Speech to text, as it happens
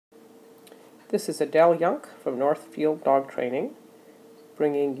This is Adele Young from Northfield Dog Training,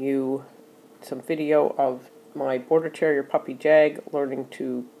 bringing you some video of my Border Terrier puppy Jag learning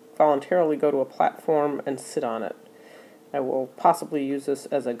to voluntarily go to a platform and sit on it. I will possibly use this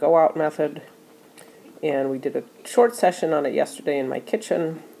as a go-out method, and we did a short session on it yesterday in my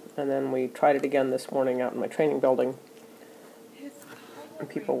kitchen, and then we tried it again this morning out in my training building. And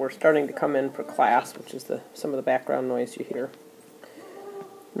people were starting to come in for class, which is some of the background noise you hear.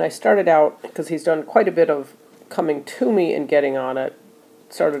 And I started out, because he's done quite a bit of coming to me and getting on it,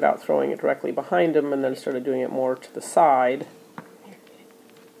 started out throwing it directly behind him and then started doing it more to the side,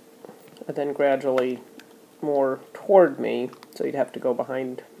 and then gradually more toward me, so he'd have to go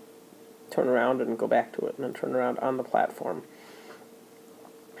behind, turn around and go back to it, and then turn around on the platform.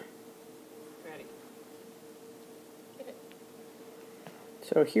 Ready. Get it.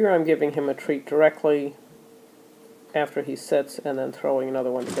 So here I'm giving him a treat directly after he sits, and then throwing another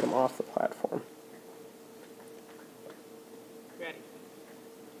one to get him off the platform. Ready.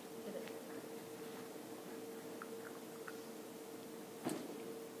 Get it.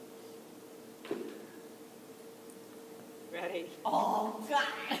 Ready. Oh, God.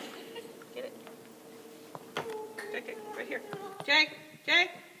 Get it. Take it. Right here. Jag. Jag.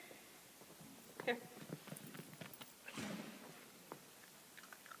 Here.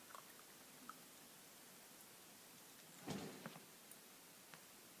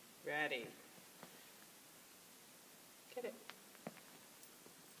 Ready. Get it.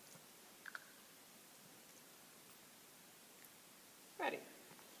 Ready.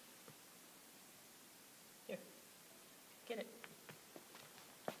 Here. Get it.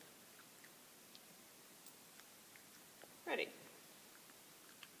 Ready.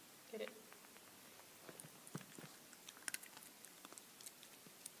 Get it.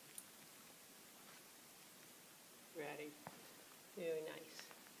 Ready. Very nice.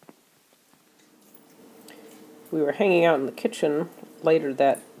 We were hanging out in the kitchen later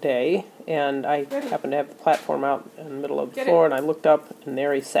that day, and I happened to have the platform out in the middle of the floor, and I looked up, and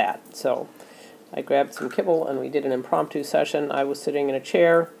there he sat. So I grabbed some kibble, and we did an impromptu session. I was sitting in a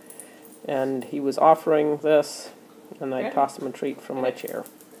chair, and he was offering this, and I tossed him a treat from my chair.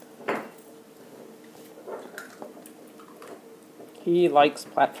 He likes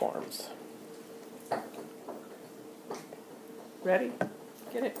platforms. Ready?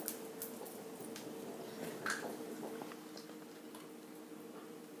 Get it.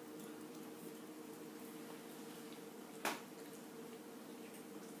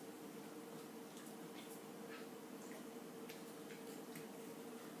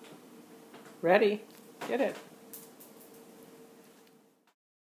 Ready? Get it.